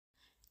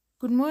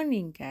Good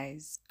morning,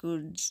 guys.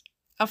 Good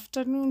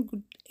afternoon,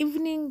 good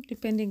evening,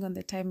 depending on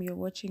the time you're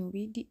watching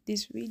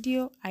this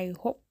video. I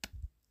hope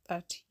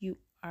that you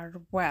are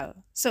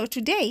well. So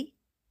today,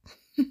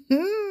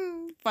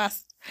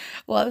 first,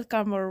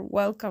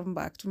 welcome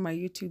back to my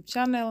YouTube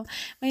channel.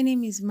 My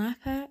name is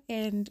Martha,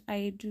 and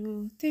I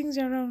do things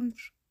around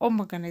home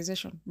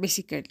organization,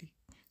 basically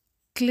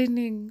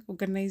cleaning,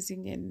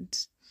 organizing, and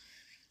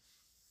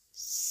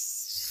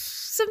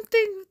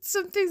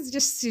something's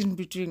just in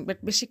between,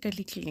 but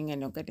basically cleaning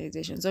an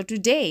organization. So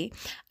today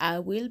I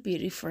will be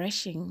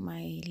refreshing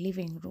my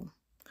living room.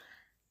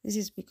 This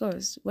is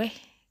because, well,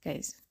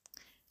 guys,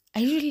 I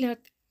usually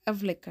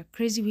have like a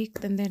crazy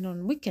week, and then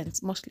on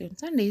weekends, mostly on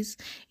Sundays,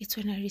 it's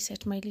when I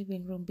reset my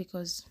living room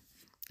because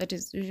that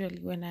is usually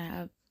when I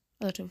have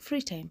a lot of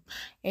free time,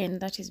 and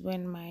that is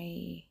when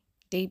my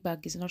day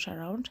bag is not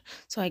around.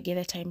 So I get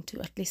the time to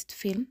at least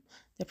film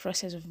the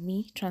process of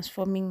me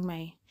transforming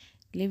my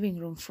living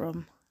room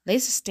from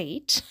this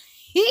state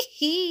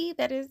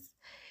that is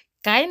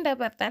kind of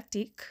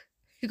pathetic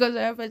because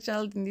I have a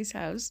child in this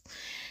house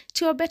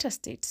to a better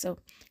state. So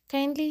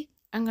kindly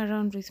hang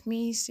around with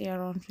me, stay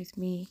around with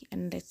me,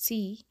 and let's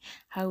see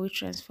how we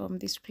transform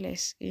this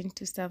place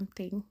into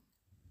something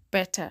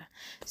better.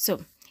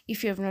 So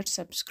if you have not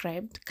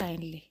subscribed,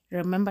 kindly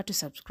remember to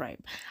subscribe.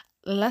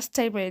 Last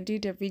time I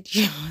did a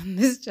video on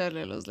this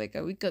channel was like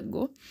a week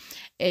ago,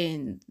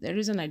 and the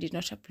reason I did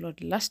not upload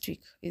last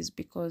week is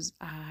because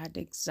I had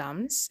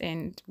exams,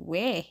 and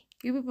where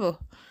you people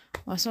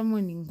were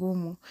someone in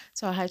Gumu,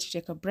 so I had to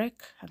take a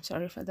break. I'm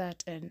sorry for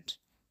that, and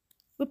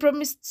we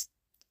promised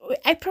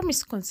I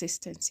promised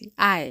consistency.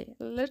 I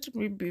let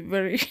me be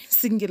very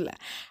singular.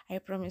 I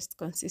promised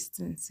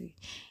consistency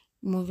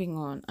moving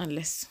on,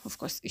 unless of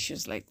course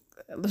issues like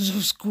those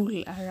of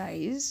school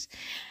arise.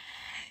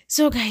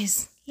 So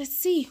guys, let's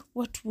see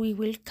what we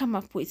will come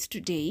up with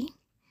today,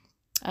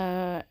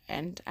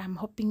 and I'm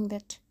hoping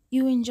that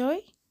you enjoy,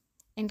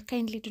 and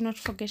kindly do not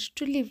forget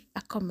to leave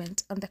a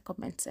comment on the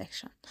comment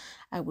section.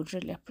 I would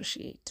really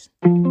appreciate.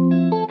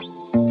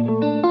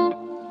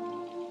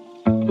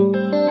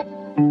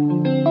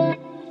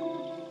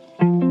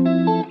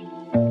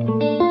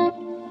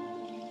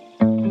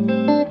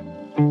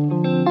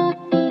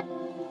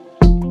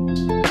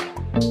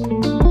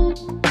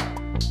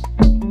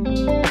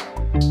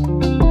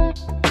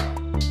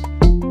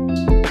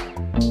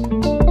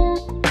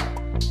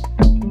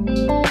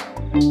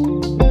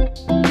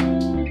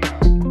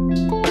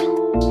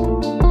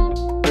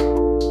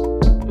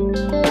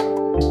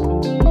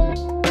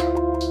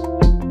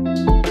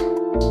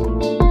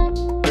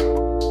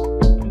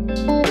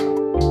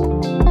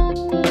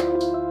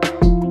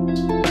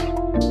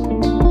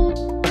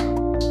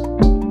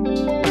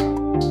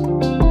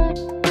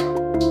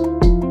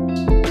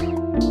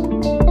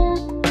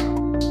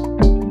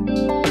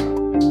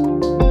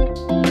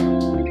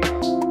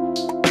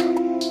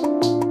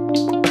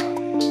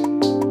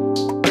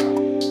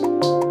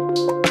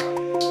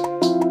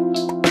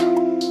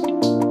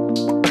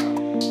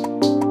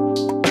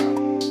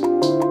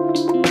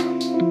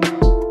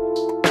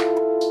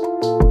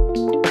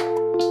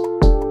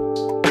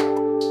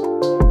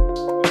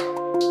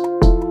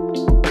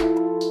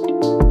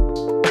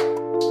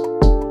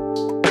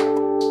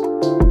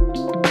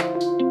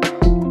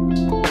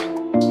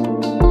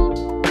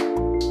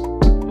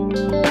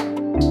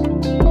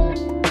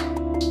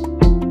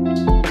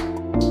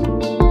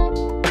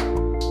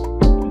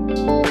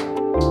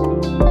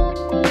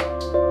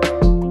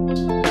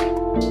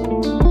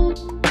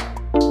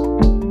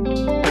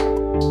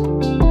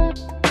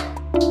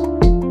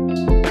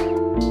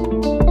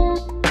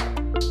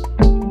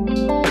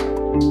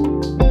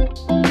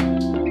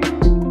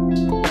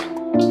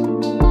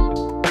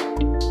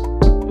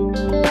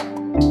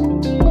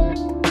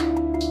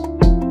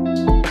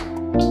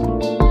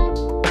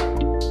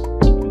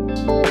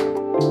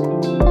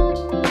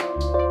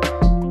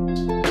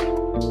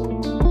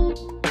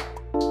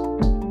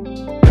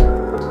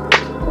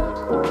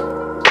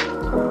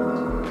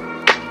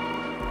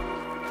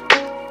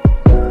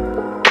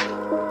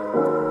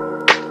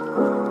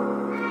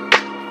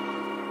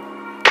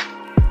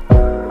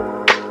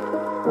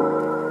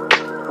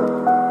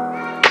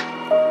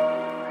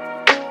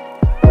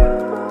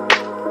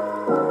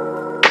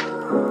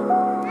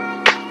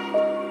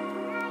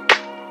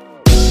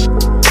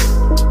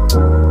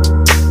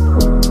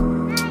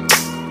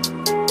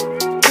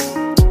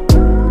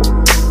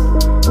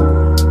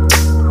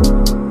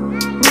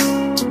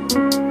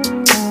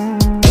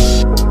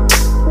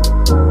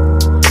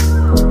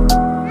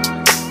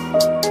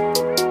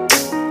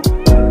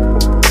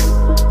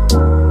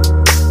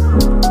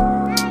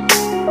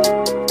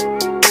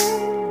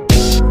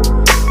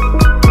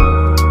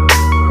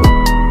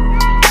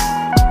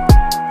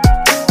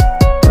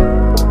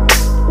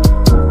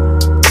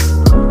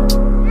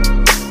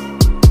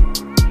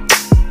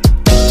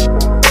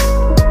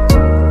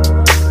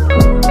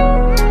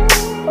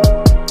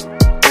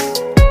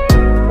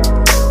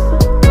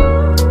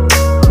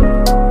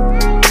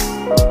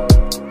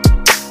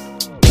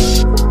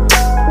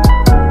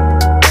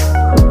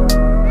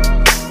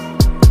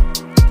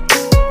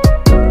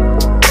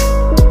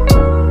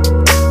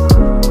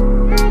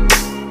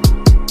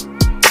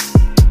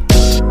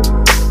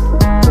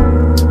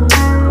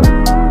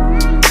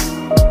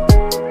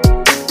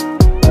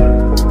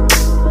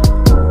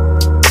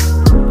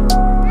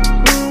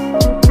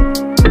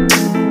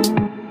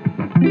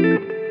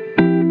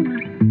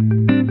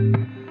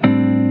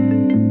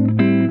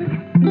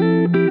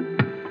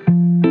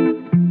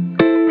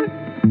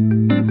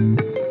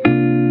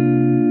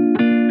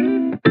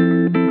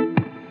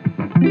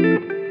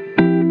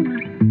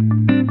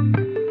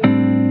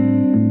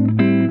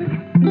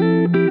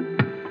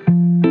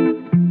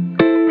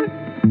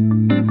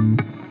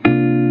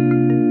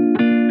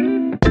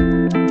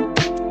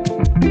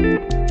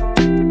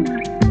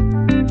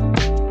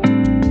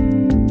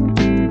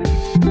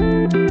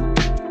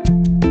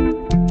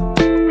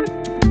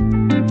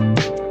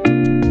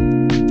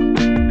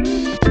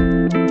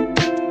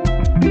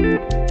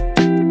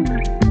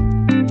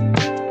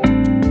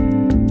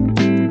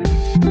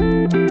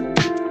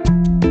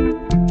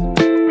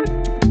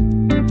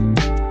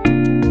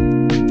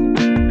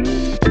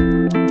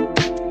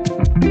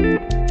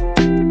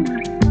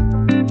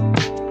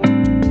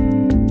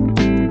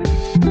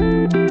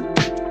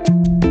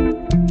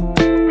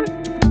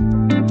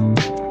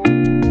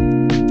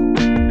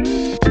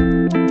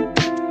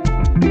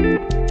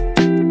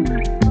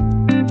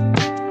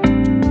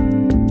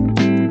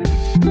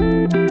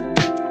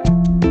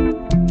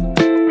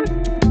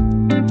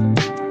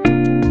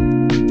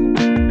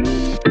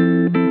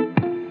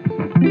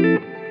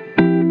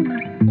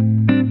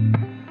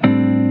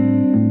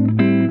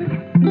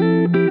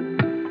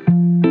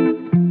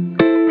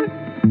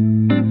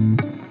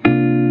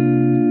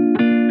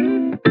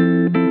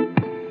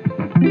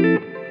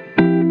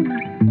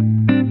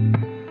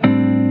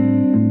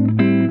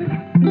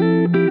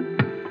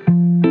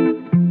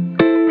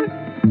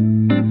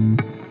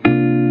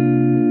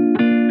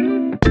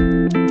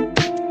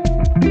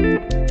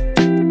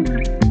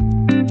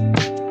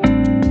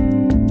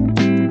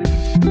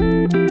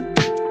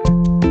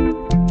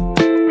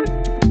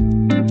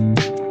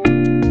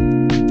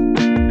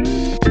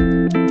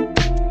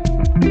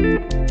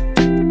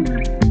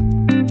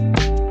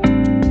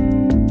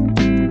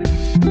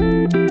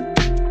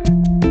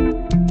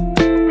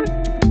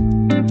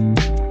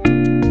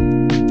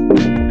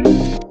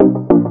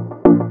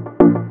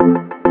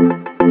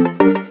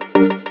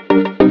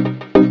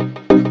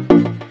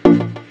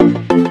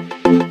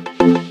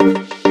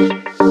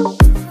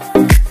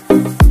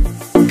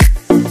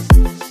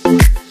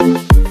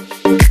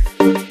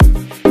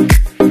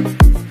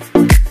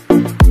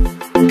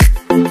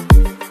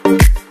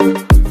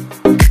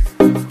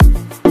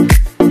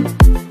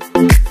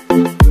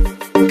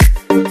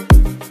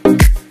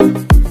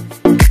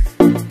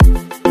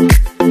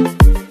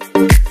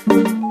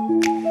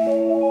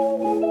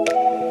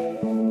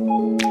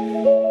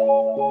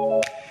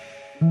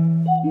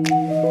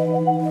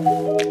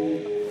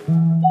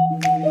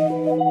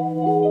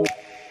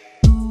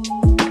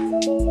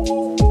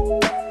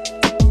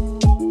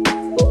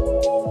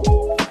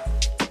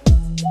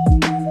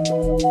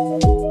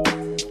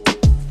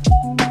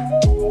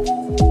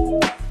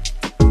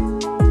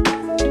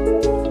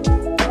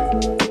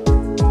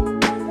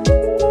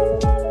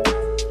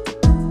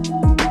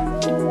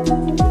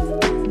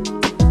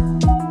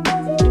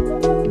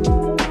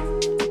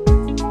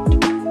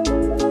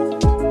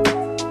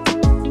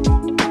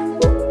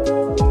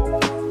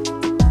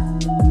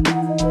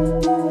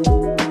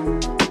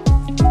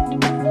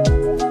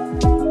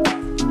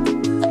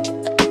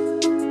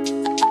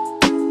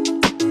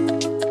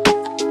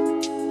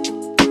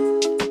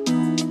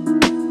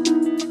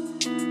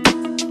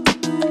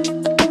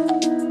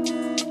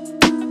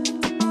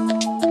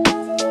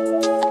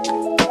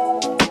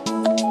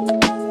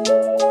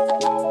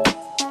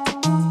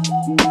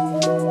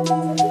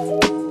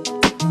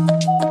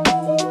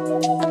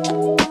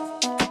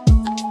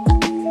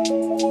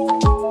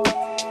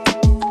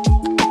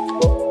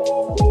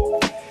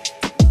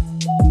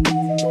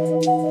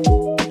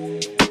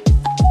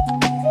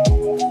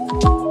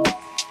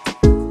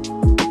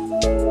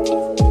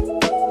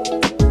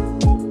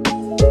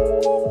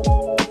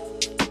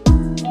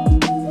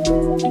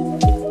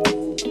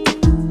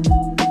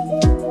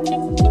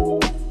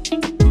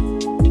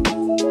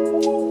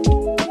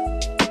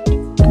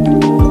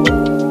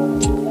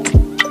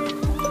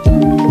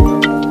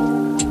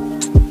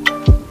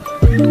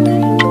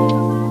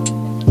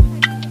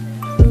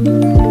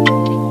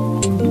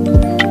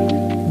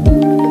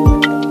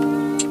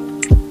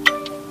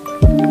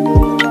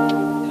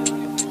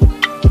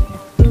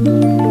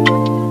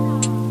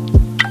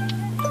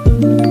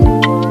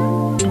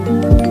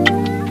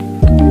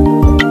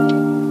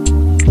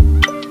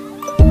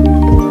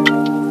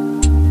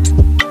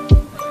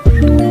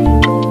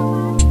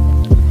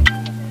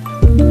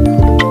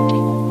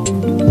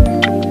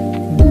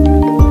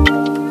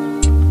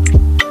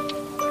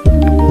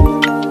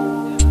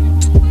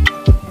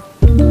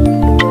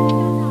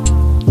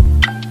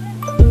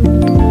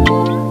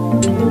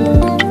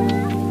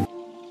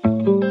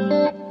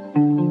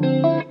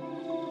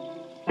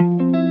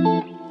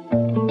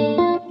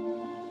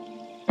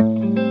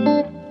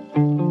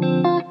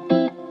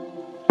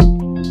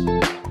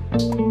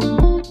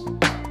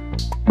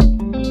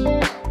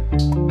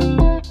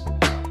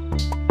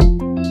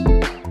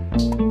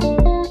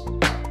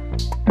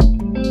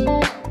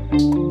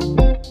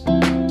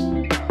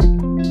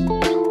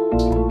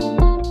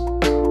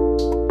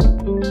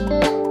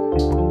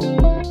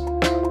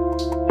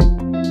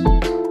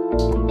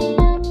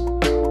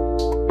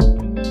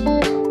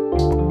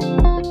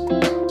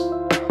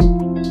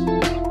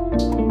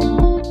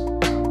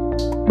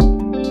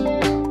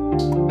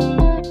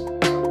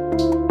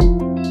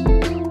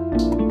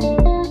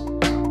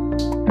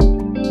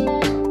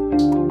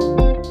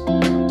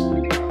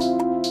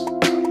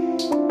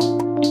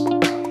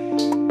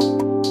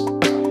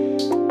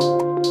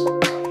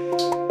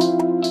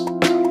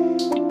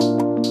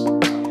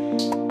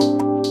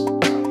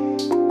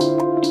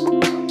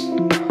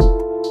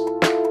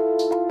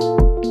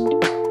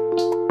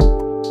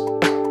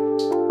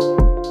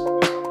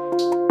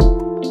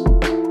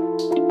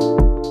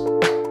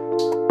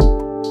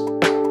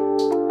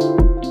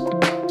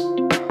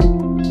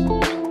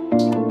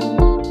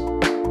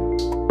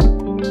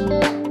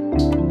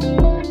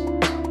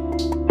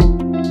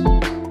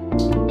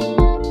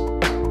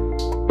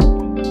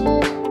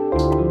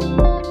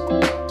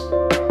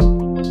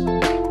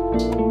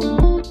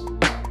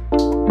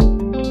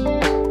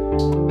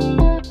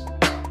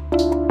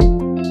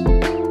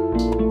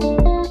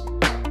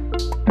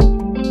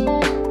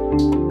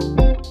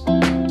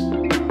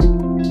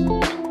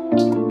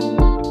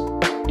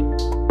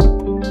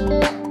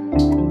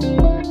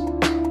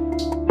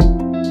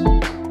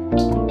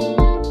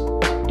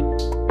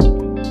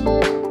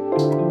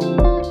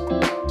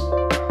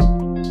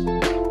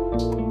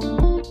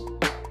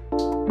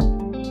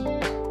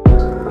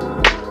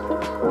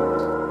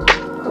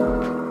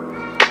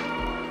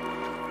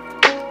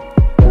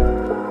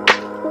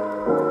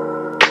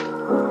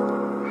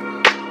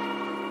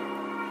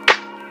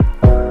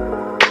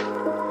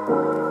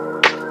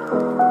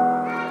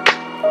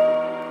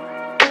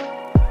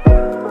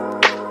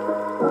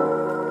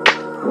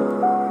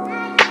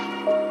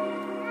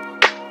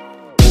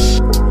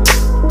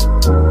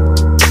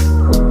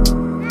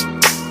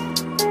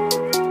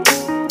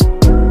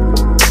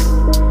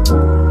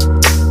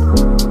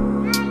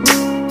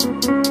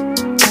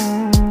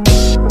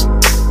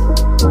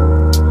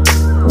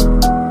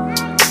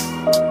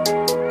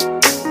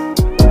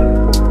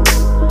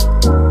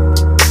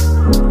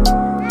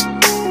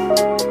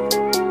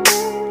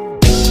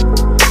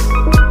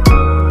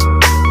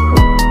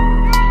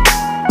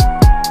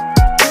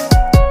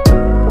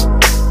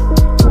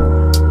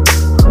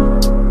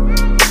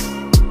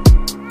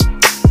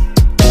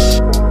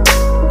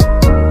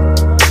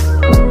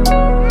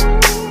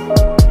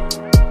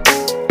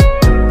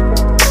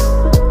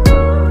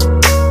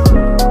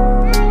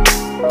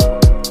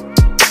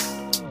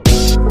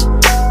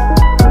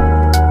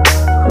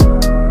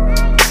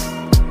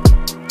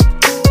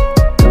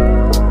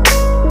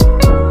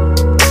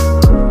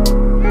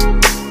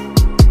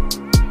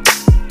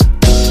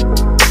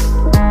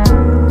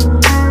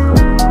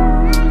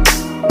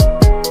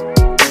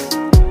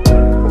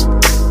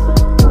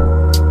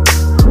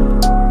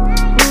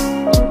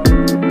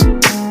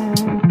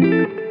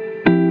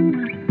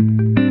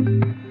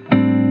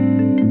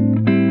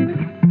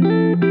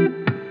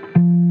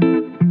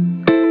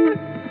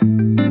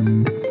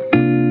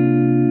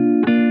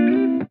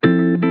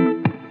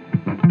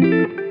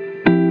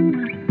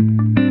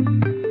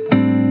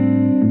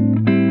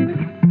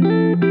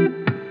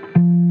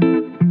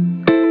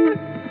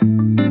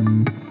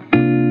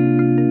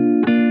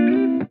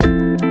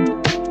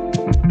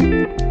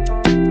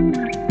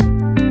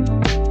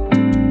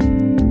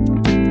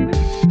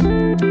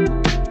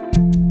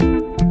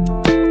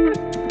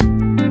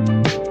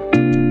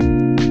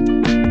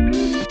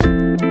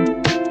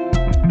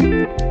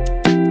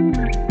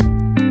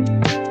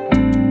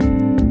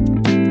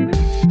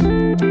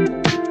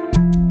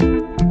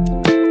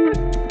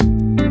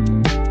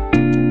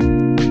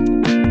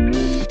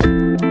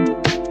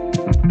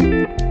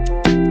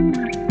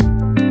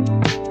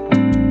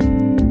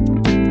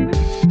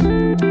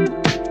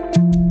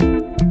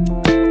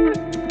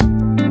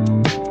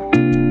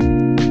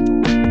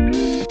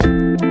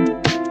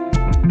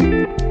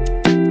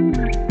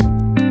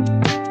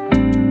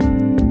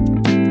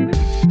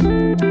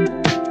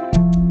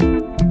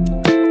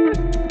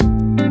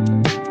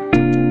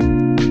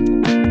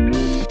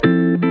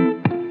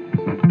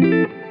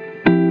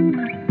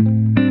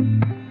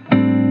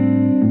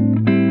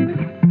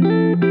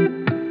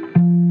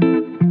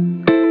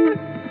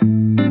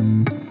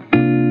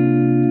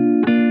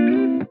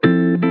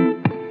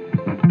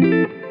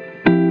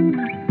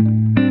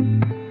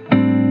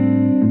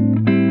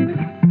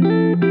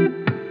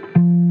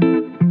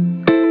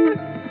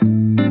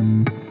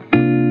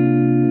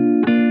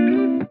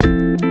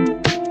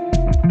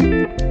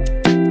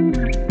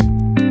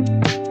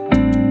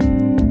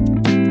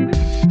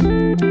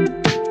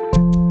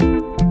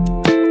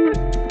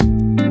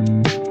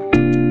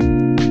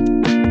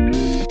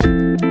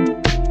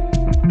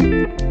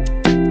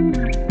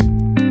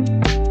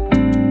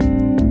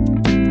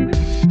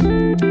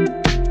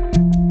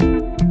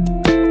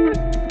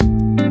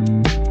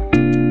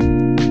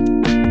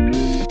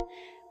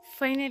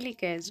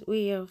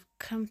 have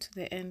come to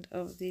the end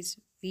of this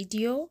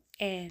video,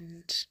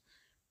 and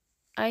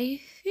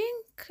I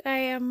think I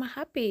am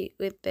happy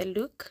with the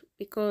look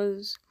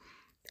because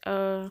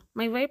my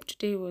vibe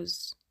today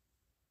was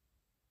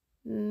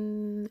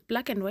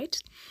black and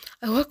white.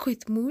 I work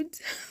with mood,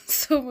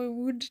 so my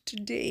mood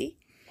today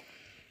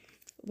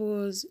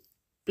was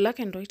black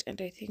and white,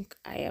 and I think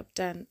I have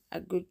done a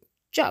good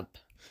job.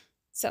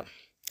 So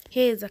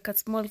here is a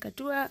small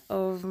tour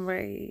of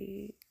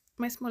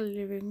my small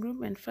living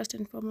room, and first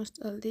and foremost,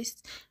 all this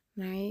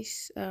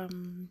nice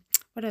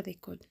what are they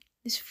called?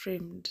 These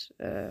framed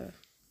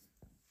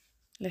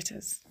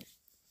letters.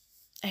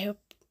 I hope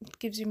it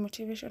gives you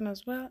motivation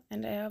as well.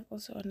 And I have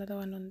also another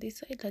one on this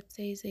side that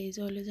says there is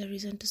always a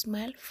reason to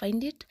smile.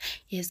 Find it.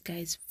 Yes,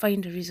 guys,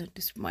 find a reason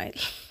to smile.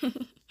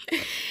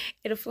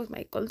 And of course,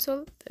 my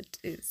console, that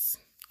is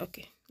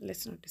okay.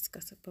 Let's not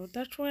discuss about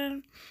that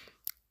one.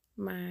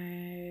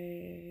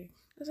 My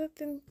what's that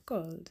thing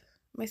called?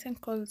 My son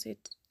calls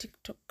it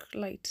TikTok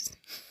light.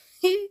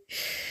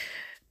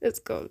 It's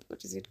called,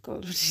 what is it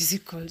called? What is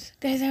it called?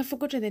 Guys, I've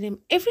forgotten the name.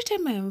 Every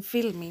time I am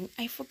filming,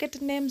 I forget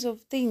the names of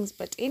things.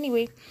 But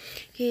anyway,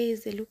 here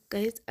is the look,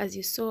 guys. As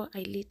you saw, I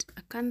lit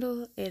a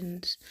candle,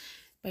 and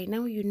by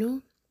now you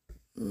know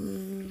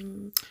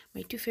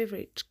my two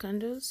favorite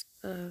candles,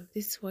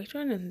 this white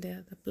one and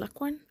the black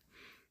one.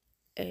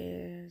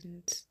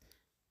 And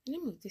the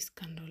name of this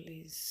candle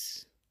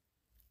is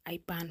I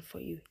Burn For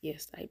You.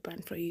 Yes, I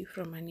Burn For You,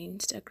 from an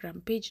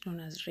Instagram page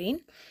known as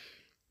Rain.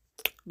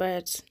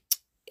 But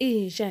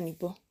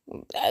Janibo,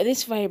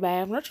 this vibe,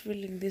 I am not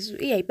feeling this.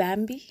 I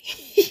Bambi.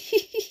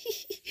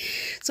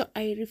 So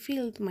I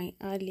refilled my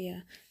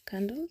earlier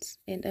candles,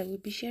 and I will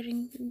be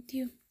sharing with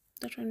you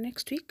that one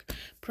next week,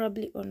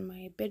 probably on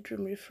my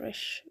bedroom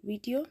refresh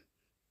video.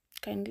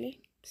 Kindly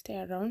stay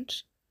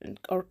around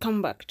or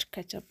come back to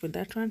catch up with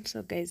that one.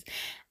 So guys,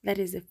 that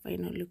is the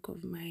final look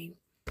of my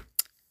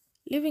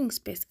living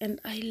space, and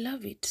I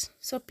love it.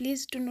 So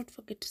please do not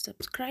forget to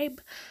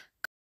subscribe,